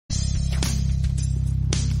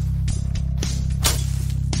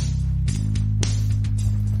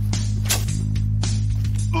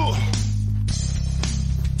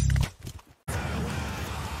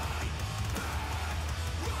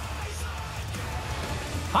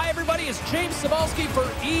Hi, everybody. It's James Cebulski for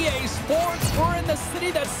EA Sports. We're in the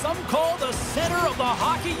city that some call the center of the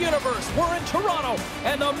hockey universe. We're in Toronto,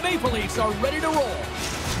 and the Maple Leafs are ready to roll.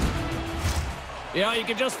 Yeah, you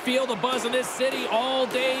can just feel the buzz in this city all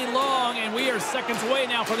day long, and we are seconds away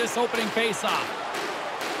now for this opening faceoff.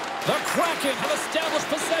 The Kraken have established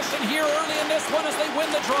possession here early in this one as they win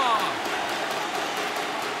the draw.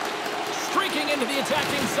 Streaking into the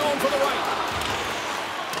attacking zone for the right.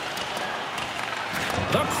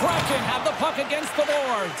 The Kraken have the puck against the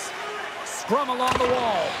boards. Scrum along the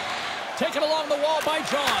wall. Taken along the wall by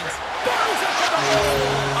Johns. Buries it to the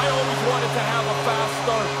goal. I always wanted to have a fast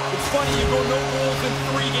start. It's funny, you go no goals in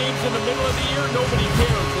 3 games in the middle of the year, nobody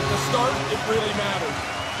cares. At the start, it really matters.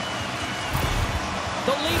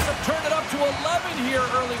 The Leafs have turned it up to 11 here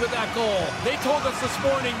early with that goal. They told us this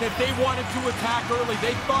morning that they wanted to attack early.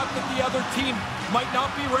 They thought that the other team might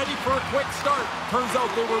not be ready for a quick start. Turns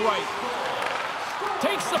out they were right.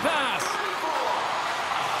 Takes the pass.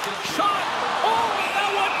 Shot. Oh, that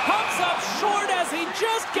one pops up short as he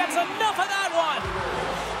just gets enough of that one.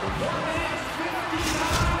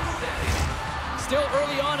 Still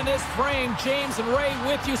early on in this frame, James and Ray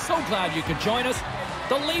with you. So glad you could join us.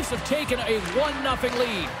 The Leafs have taken a 1-0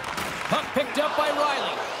 lead. Puck picked up by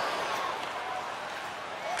Riley.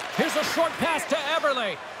 Here's a short pass to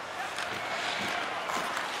Eberle.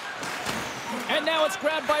 And now it's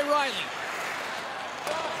grabbed by Riley.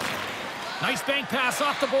 Nice bank pass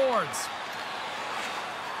off the boards.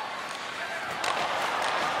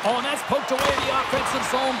 Oh, and that's poked away the offensive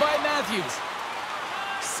zone by Matthews.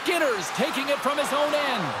 Skinner's taking it from his own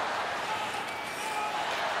end.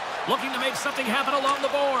 Looking to make something happen along the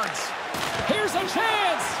boards. Here's a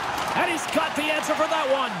chance. And he's got the answer for that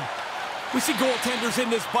one. We see goaltenders in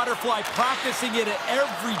this butterfly practicing it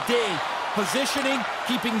every day. Positioning,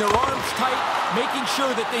 keeping their arms tight, making sure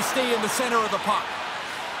that they stay in the center of the puck.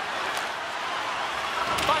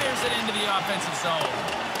 Fires it into the offensive zone.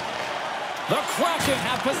 The Kraken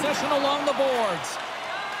have possession along the boards.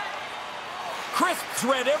 Crisp's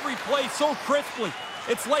read every play so crisply.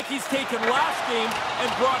 It's like he's taken last game and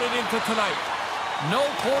brought it into tonight. No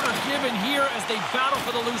quarter given here as they battle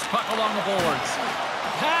for the loose puck along the boards.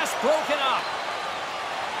 Pass broken up.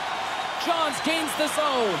 Johns gains the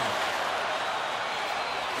zone.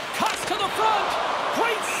 Cuts to the front.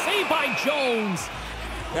 Great save by Jones.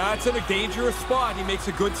 That's in a dangerous spot. He makes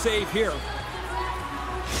a good save here.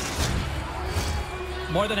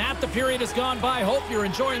 More than half the period has gone by. Hope you're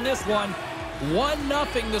enjoying this one.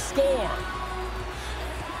 1-0 the score.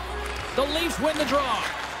 The Leafs win the draw.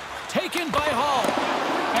 Taken by Hall.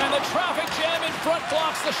 And the traffic jam in front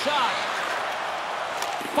blocks the shot.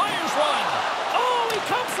 Fires one. Oh, he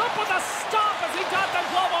comes up with a stop as he got the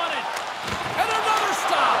glove on it. And another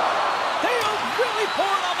stop. They are really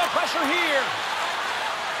pouring on the pressure here.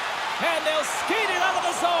 And they'll skate it out of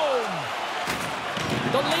the zone.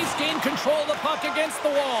 The Leafs gain control of the puck against the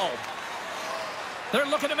wall. They're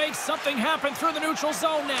looking to make something happen through the neutral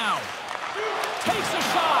zone now. Takes a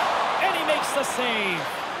shot, and he makes the save.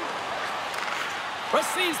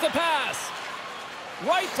 Receives the pass.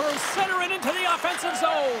 Right through center and into the offensive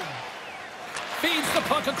zone. Feeds the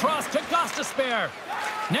puck across to Gostisbehere.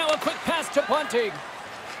 Now a quick pass to Bunting.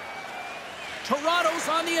 Toronto's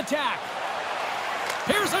on the attack.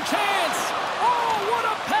 Here's a chance. Oh, what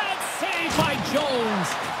a pad save by Jones.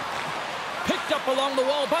 Picked up along the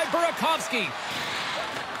wall by Burakovsky.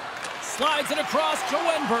 Slides it across to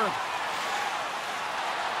Wenberg.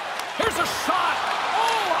 Here's a shot.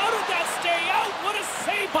 Oh, how did that stay out? What a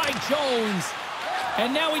save by Jones.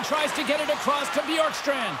 And now he tries to get it across to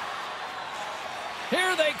Bjorkstrand.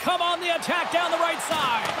 Here they come on the attack down the right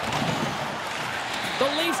side. The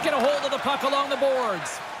Leafs get a hold of the puck along the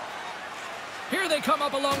boards. Here they come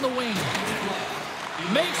up along the wing.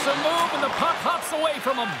 Makes a move, and the puck hops away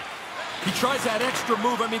from him. He tries that extra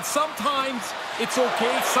move. I mean, sometimes it's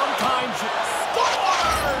okay. Sometimes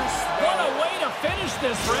scores! What a way to finish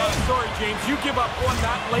this, Ray. Sorry, James. You give up one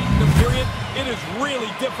that late in the period, it is really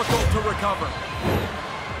difficult to recover.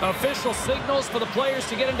 Official signals for the players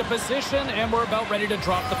to get into position, and we're about ready to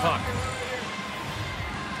drop the puck.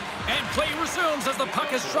 And play resumes as the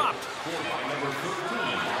puck is dropped.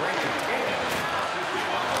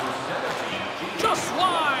 Just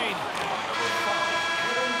wide.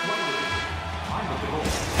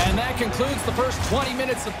 And that concludes the first 20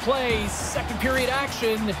 minutes of play. Second period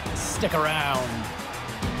action. Stick around.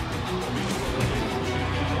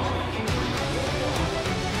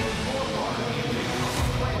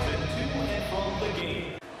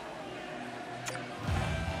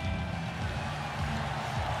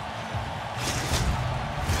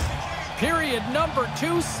 Period Period number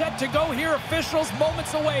 2 set to go here. Officials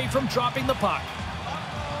moments away from dropping the puck.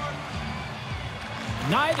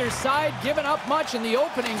 Neither side giving up much in the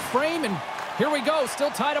opening frame, and here we go,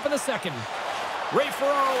 still tied up in the second. Ray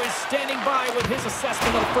Ferraro is standing by with his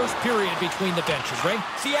assessment of the first period between the benches. Ray?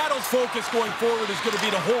 Seattle's focus going forward is going to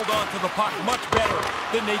be to hold on to the puck much better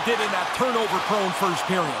than they did in that turnover-prone first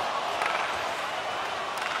period.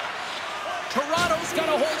 Toronto's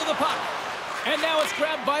got a hold of the puck, and now it's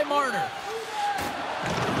grabbed by Marner.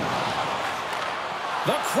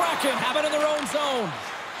 The Kraken have it in their own zone.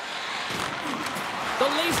 The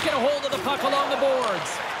Leafs get a hold of the puck along the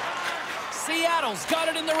boards. Seattle's got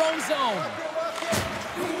it in their own zone.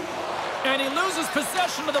 And he loses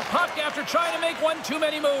possession of the puck after trying to make one too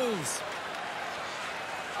many moves.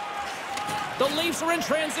 The Leafs are in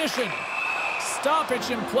transition. Stoppage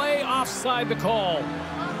in play, offside the call.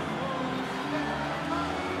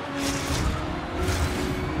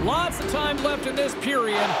 Lots of time left in this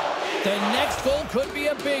period. The next goal could be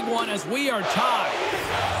a big one as we are tied.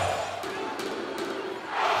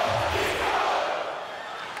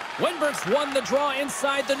 Winberg's won the draw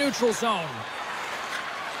inside the neutral zone.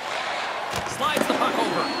 Slides the puck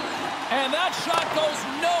over. And that shot goes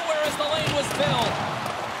nowhere as the lane was filled.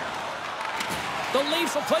 The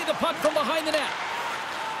Leafs will play the puck from behind the net.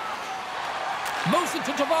 Moves it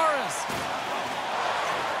to Tavares.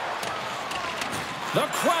 The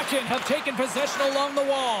Kraken have taken possession along the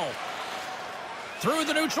wall. Through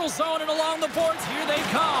the neutral zone and along the boards, here they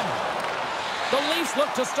come. The Leafs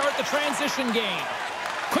look to start the transition game.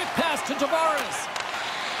 Quick pass to Tavares.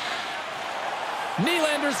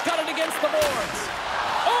 Nylander's got it against the boards.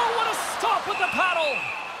 Oh, what a stop with the paddle!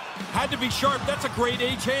 Had to be sharp. That's a grade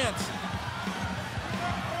A chance.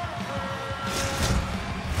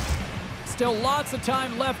 Still lots of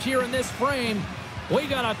time left here in this frame. We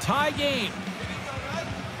got a tie game.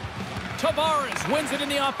 Tavares wins it in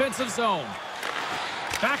the offensive zone.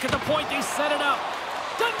 Back at the point, they set it up.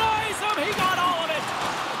 Denies him, he got all of it.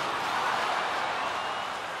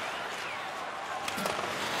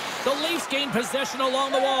 The Leafs gain possession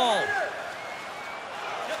along the wall.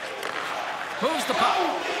 Moves the puck.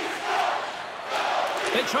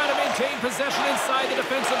 They try to maintain possession inside the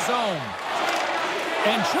defensive zone.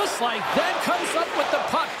 And just like that, comes up with the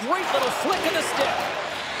puck. Great little flick of the stick.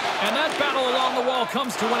 And that battle along the wall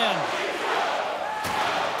comes to an end.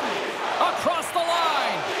 Across the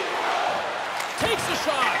line. Takes a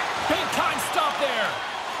shot. Big time stop there.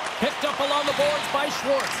 Picked up along the boards by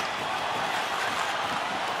Schwartz.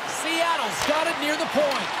 Seattle's got it near the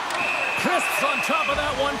point. Crisps on top of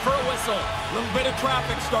that one for a whistle. A little bit of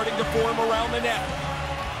traffic starting to form around the net.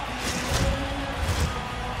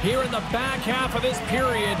 Here in the back half of this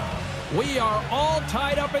period, we are all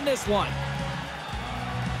tied up in this one.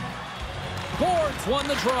 Boards won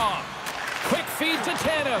the draw. Quick feed to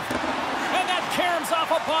Tanev. And that caroms off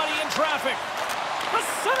a body in traffic. A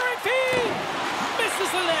centering feed. Misses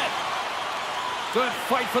the net. Good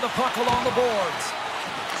fight for the puck along the boards.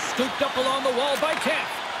 Scooped up along the wall by Kemp.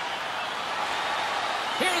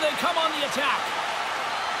 Here they come on the attack.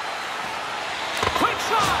 Quick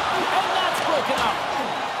shot, and that's broken up.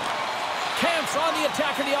 Kemp's on the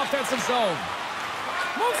attack in the offensive zone.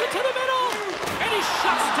 Moves it to the middle, and he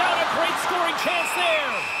shuts down a great scoring chance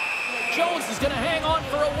there. Jones is going to hang on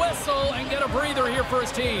for a whistle and get a breather here for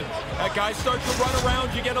his team. That guy starts to run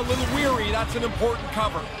around, you get a little weary. That's an important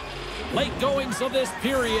cover. Late goings of this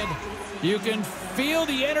period. You can feel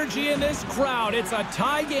the energy in this crowd. It's a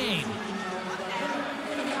tie game.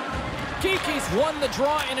 Kiki's won the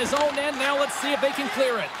draw in his own end. Now let's see if they can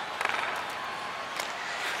clear it.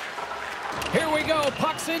 Here we go.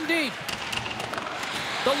 Puck's in deep.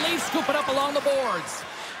 The Leafs scoop it up along the boards.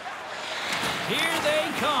 Here they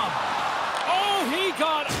come. Oh, he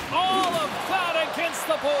got all of that against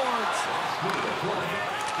the boards.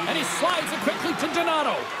 And he slides it quickly to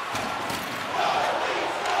Donato.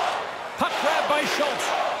 Puck grab by Schultz.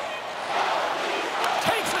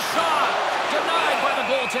 Takes a shot. Denied by the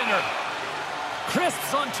goaltender.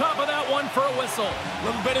 Crisps on top of that one for a whistle. A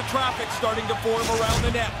little bit of traffic starting to form around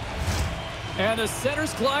the net. And the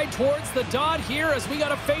centers glide towards the dot here as we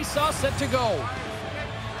got a face-off set to go.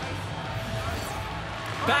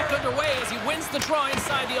 Back underway as he wins the draw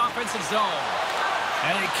inside the offensive zone.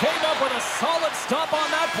 And he came up with a solid stop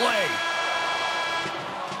on that play.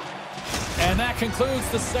 And that concludes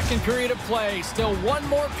the second period of play. Still one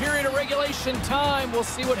more period of regulation time. We'll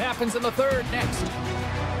see what happens in the third next.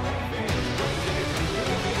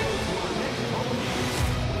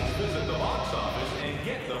 Visit the box office and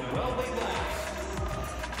get them well they last.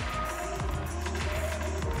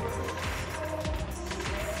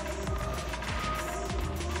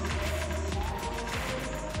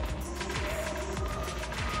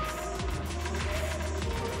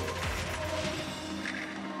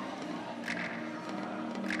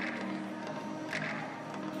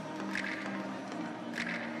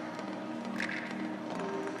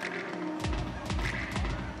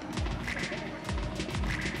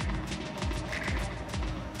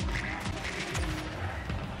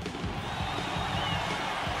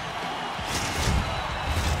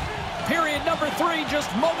 number 3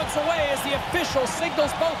 just moments away as the official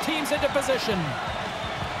signals both teams into position.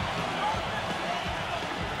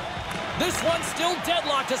 This one's still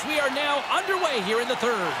deadlocked as we are now underway here in the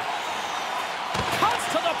third. Cuts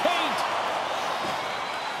to the paint.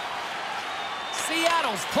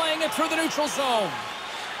 Seattle's playing it through the neutral zone.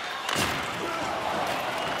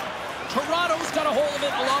 Toronto's got a hold of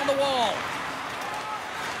it along the wall.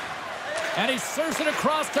 And he serves it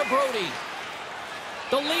across to Brody.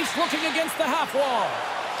 The Leafs looking against the half wall.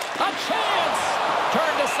 A chance!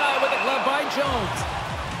 Turned aside with a glove by Jones.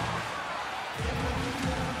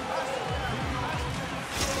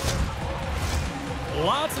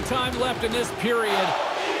 Lots of time left in this period.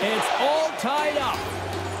 It's all tied up.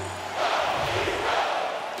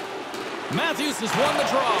 Matthews has won the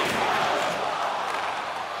draw.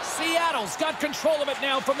 Seattle's got control of it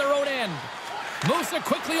now from their own end. Moves it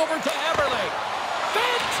quickly over to Eberle.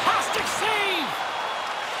 Fantastic save!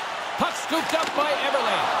 Puck scooped up by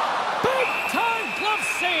Eberle. Big-time glove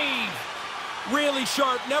save! Really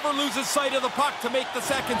sharp, never loses sight of the puck to make the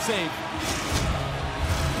second save.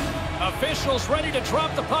 Officials ready to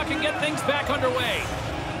drop the puck and get things back underway.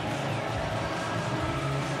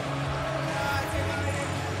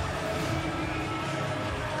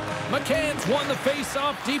 McCann's won the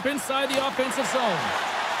face-off deep inside the offensive zone.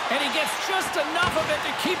 And he gets just enough of it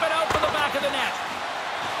to keep it out for the back of the net.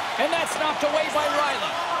 And that's knocked away by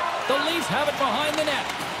Riley. The Leafs have it behind the net.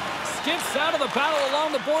 Skips out of the battle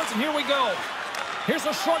along the boards, and here we go. Here's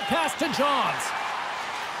a short pass to Johns.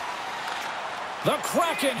 The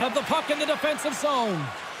Kraken have the puck in the defensive zone.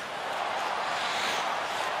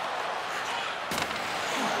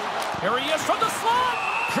 Here he is from the slot.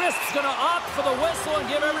 Crisp's going to opt for the whistle and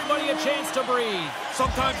give everybody a chance to breathe.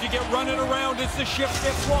 Sometimes you get running around as the shift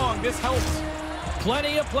gets long. This helps.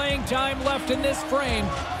 Plenty of playing time left in this frame.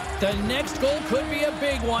 The next goal could be a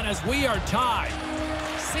big one as we are tied.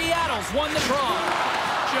 Seattle's won the draw.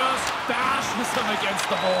 Just bashes them against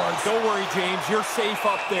the boards. Don't worry, James. You're safe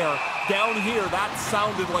up there. Down here, that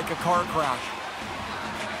sounded like a car crash.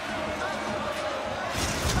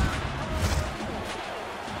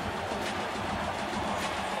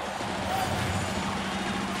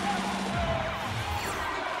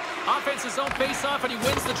 Offense his own face-off, and he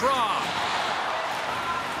wins the draw.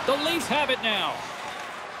 The Leafs have it now.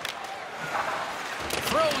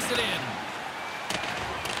 Throws it in.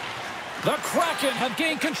 The Kraken have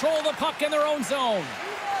gained control of the puck in their own zone.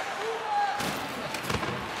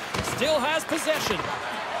 Still has possession.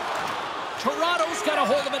 Toronto's got a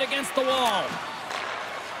hold of it against the wall.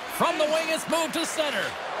 From the wing, it's moved to center.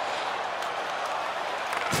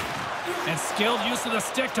 And skilled use of the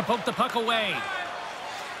stick to poke the puck away.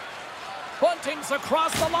 Bunting's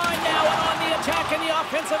across the line now and on the attack in the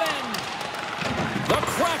offensive end. The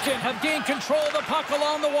Kraken have gained control of the puck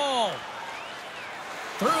along the wall.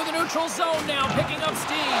 Through the neutral zone now, picking up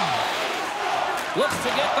steam. Looks to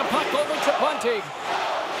get the puck over to Bunting.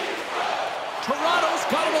 Toronto's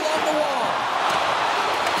got it along the wall.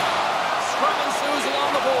 Scrum ensues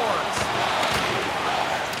along the boards.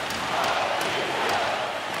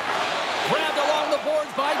 Grabbed along the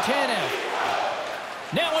boards by Tanev.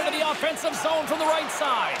 Now into the offensive zone from the right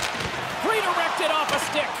side. Redirected off a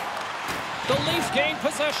stick. The Leafs gain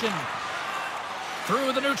possession.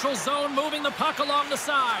 Through the neutral zone, moving the puck along the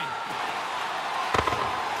side.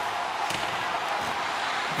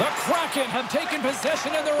 The Kraken have taken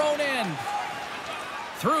possession in their own end.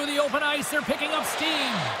 Through the open ice, they're picking up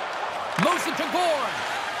steam. Moves it to Gord.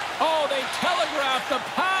 Oh, they telegraphed the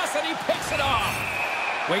pass, and he picks it off.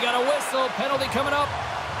 We got a whistle. Penalty coming up.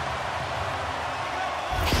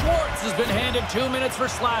 Schwartz has been handed 2 minutes for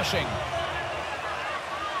slashing.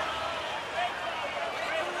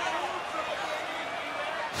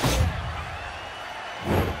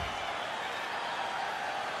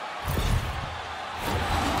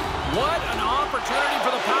 What an opportunity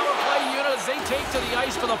for the power play unit as they take to the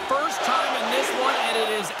ice for the first time in this one, and it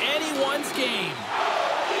is anyone's game.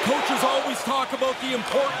 Coaches always talk about the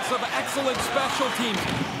importance of excellent special teams.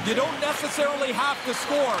 You don't necessarily have to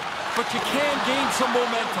score, but you can gain some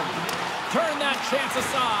momentum. Turn that chance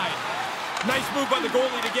aside. Nice move by the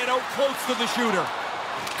goalie to get out close to the shooter.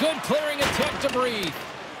 Good clearing attempt to breathe.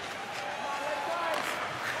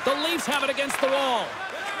 The Leafs have it against the wall.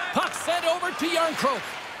 Puck sent over to Yarncroke.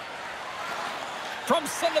 From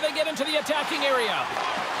center, they get into the attacking area.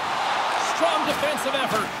 Strong defensive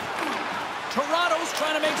effort. Toronto's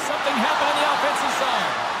trying to make something happen in the offensive zone.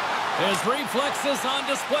 His reflexes on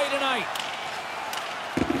display tonight.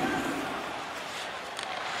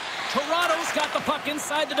 Toronto's got the puck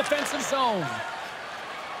inside the defensive zone.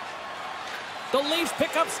 The Leafs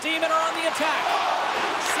pick up steam and are on the attack.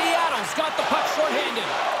 Seattle's got the puck shorthanded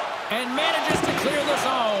and manages to clear the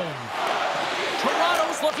zone.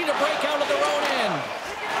 Toronto's looking to break out of their own end.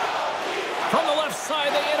 From the left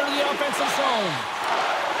side, they enter the offensive zone.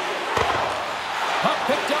 Puck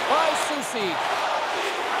picked up by Soucy.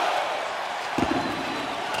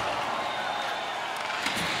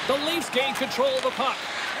 The Leafs gain control of the puck.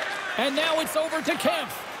 And now it's over to Kemp.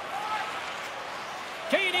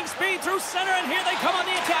 Gaining speed through center, and here they come on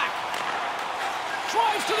the attack.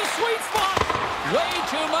 Drives to the sweet spot. Way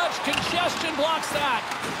too much congestion blocks that.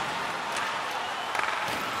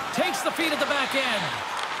 Takes the feed at the back end.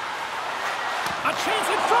 A chance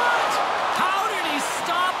in front. How did he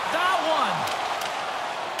stop that one?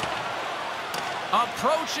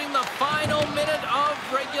 Approaching the final minute of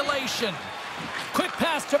regulation. Quick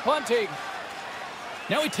pass to Bunting.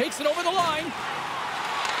 Now he takes it over the line.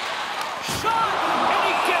 Shot! And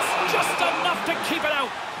he gets just enough to keep it out.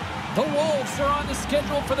 The Wolves are on the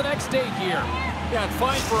schedule for the next day here. Yeah, it's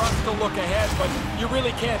fine for us to look ahead, but you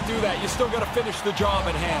really can't do that. You still got to finish the job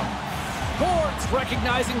at hand. Boards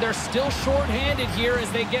recognizing they're still short-handed here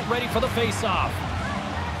as they get ready for the face-off.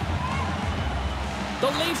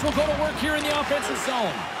 The Leafs will go to work here in the offensive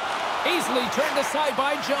zone. Easily turned aside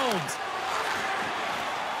by Jones.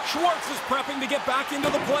 Schwartz is prepping to get back into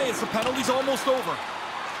the play as the penalty's almost over.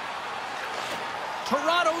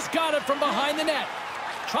 Toronto's got it from behind the net.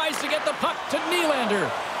 Tries to get the puck to Nylander.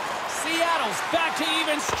 Seattle's back to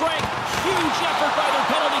even strength. Huge effort by their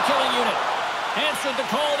penalty-killing unit. Answered the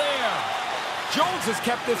call there. Jones has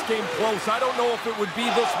kept this game close. I don't know if it would be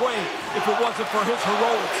this way if it wasn't for his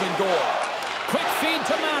heroics in goal. Quick feed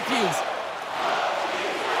to Matthews.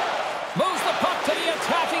 Moves the puck to the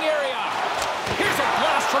attacking area. Here's a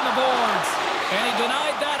blast from the boards. And he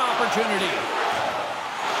denied that opportunity.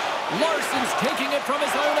 Larson's taking it from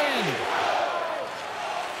his own end.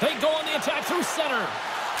 They go on the attack through center.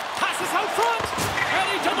 Passes out front. And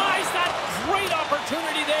he denies that great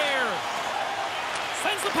opportunity there.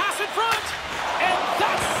 Sends the pass in front. And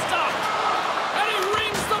that's stopped. And he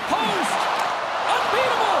rings the post.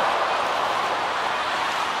 Unbeatable.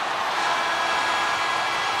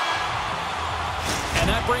 And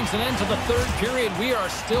that brings an end to the third period. We are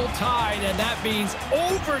still tied, and that means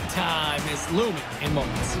overtime is looming in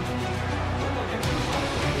moments.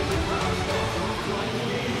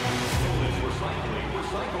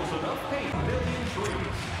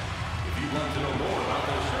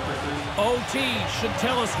 OT should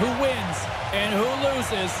tell us who wins and who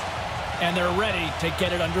loses, and they're ready to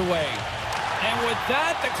get it underway. And with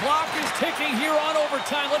that, the clock is ticking here on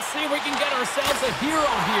overtime. Let's see if we can get ourselves a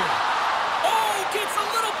hero here. Oh, gets a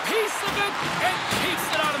little piece of it and keeps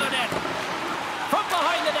it out of the net. From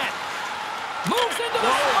behind the net. Moves into the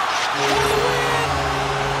slot for the win!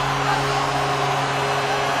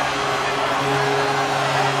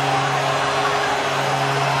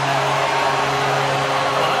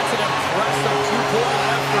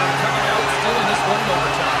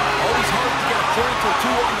 Point or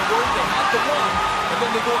two on the road, they had the one, and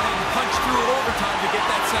then they go ahead and punch through it overtime to get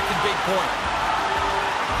that second big point.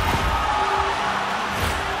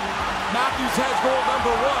 Matthews has goal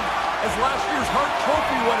number one, as last year's Hart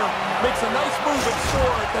Trophy winner makes a nice move and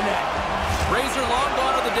score at the net. Razor, long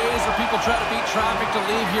gone are the days where people try to beat traffic to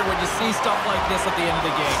leave here when you see stuff like this at the end of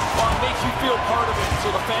the game. Well, it makes you feel part of it, so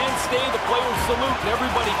the fans stay, the players salute, and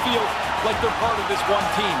everybody feels like they're part of this one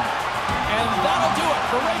team. And that'll do it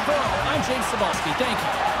for Ray Burrow. I'm James Cebulski. Thank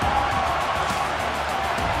you.